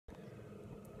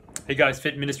Hey guys,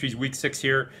 Fit Ministries Week 6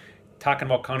 here, talking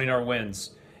about counting our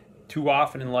wins. Too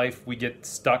often in life, we get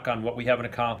stuck on what we haven't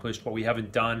accomplished, what we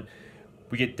haven't done.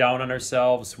 We get down on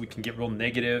ourselves. We can get real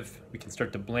negative. We can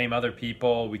start to blame other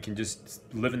people. We can just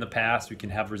live in the past. We can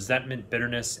have resentment,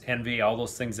 bitterness, envy, all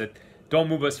those things that don't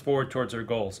move us forward towards our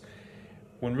goals.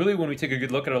 When we take a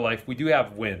good look at our life, we do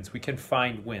have wins. We can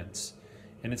find wins.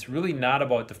 And it's really not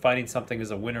about defining something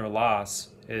as a win or loss,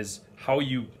 is how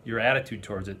your attitude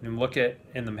towards it. And look at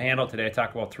in the handle today, I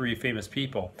talk about three famous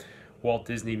people: Walt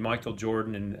Disney, Michael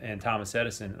Jordan, and Thomas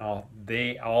Edison.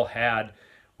 They all had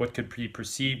what could be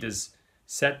perceived as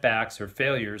setbacks or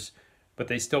failures, but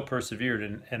they still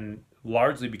persevered, and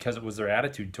largely because it was their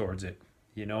attitude towards it.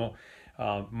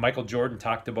 Michael Jordan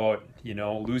talked about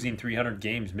losing 300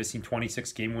 games, missing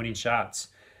 26 game-winning shots.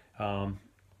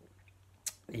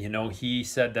 He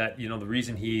said that the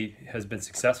reason he has been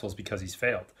successful is because he's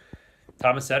failed.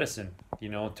 Thomas Edison,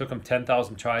 it took him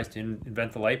 10,000 tries to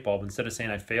invent the light bulb. Instead of saying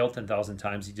I failed 10,000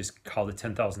 times, he just called it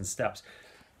 10,000 steps.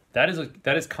 That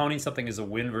is counting something as a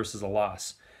win versus a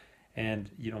loss.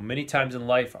 And many times in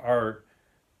life, our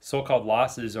so-called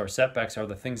losses or setbacks are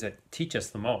the things that teach us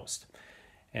the most.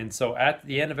 And so at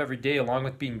the end of every day, along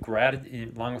with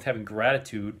having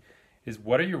gratitude, is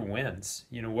what are your wins?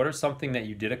 What are something that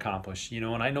you did accomplish? And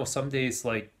I know some days,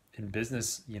 like in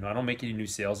business, I don't make any new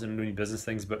sales and any business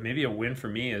things, but maybe a win for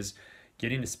me is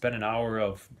getting to spend an hour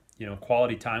of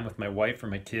quality time with my wife or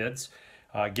my kids,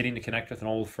 getting to connect with an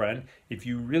old friend. If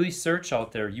you really search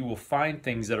out there, you will find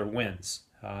things that are wins.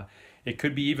 It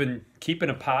could be even keeping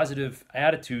a positive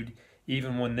attitude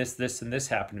even when this, and this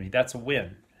happened to me. That's a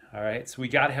win. All right, so we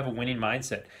got to have a winning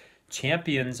mindset.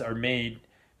 Champions are made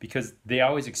because they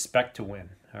always expect to win.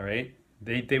 All right,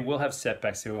 they will have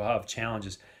setbacks, they will have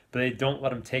challenges, but they don't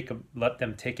let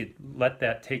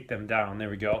that take them down. There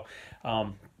we go.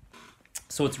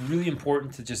 So it's really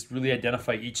important to just really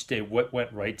identify each day what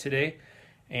went right today,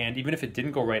 and even if it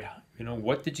didn't go right,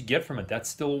 what did you get from it? That's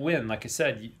still a win. Like I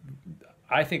said,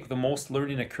 I think the most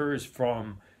learning occurs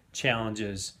from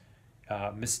challenges,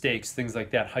 mistakes, things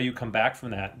like that. How you come back from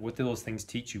that, what do those things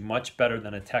teach you? Much better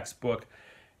than a textbook,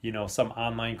 some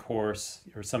online course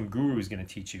or some guru is going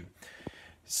to teach you.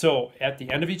 So at the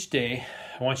end of each day,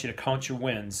 I want you to count your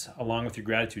wins along with your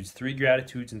gratitudes. 3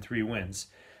 gratitudes and 3 wins.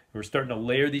 We're starting to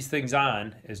layer these things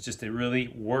on as just to really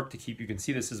work to keep, you can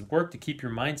see this as work to keep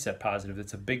your mindset positive.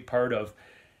 It's a big part of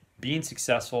being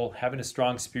successful, having a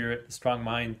strong spirit, a strong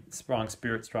mind, strong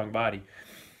spirit, strong body.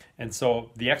 And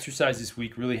so the exercise this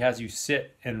week really has you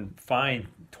sit and find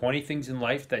 20 things in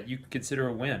life that you can consider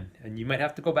a win. And you might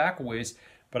have to go back a ways,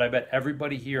 but I bet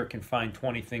everybody here can find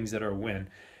 20 things that are a win.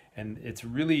 And it's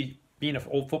really, being an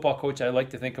old football coach, I like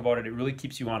to think about it, it really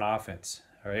keeps you on offense.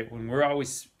 All right, when we're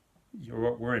always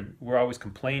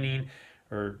complaining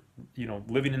or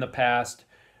living in the past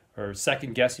or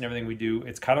second guessing everything we do,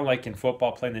 it's kind of like in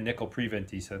football playing the nickel prevent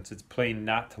defense. It's playing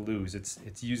not to lose.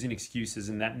 It's using excuses,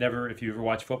 and that never, if you ever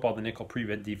watch football, the nickel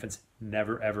prevent defense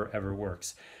never ever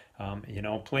works.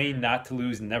 Playing not to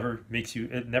lose never makes you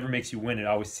win. It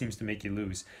always seems to make you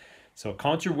lose. So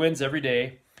count your wins every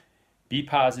day. Be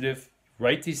positive.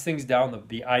 Write these things down.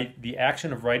 The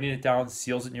action of writing it down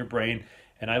seals it in your brain.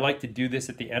 And I like to do this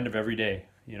at the end of every day,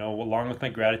 along with my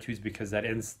gratitudes, because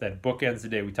that book ends the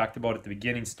day. We talked about at the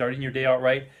beginning, starting your day out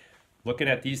right, looking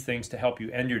at these things to help you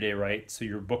end your day right. So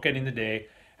you're bookending the day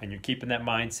and you're keeping that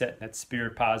mindset, that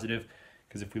spirit positive.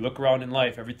 Because if we look around in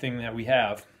life, everything that we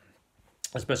have,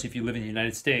 especially if you live in the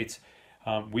United States,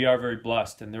 we are very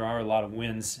blessed, and there are a lot of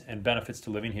wins and benefits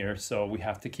to living here. So we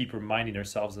have to keep reminding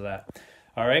ourselves of that.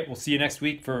 All right, we'll see you next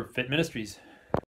week for Fit Ministries.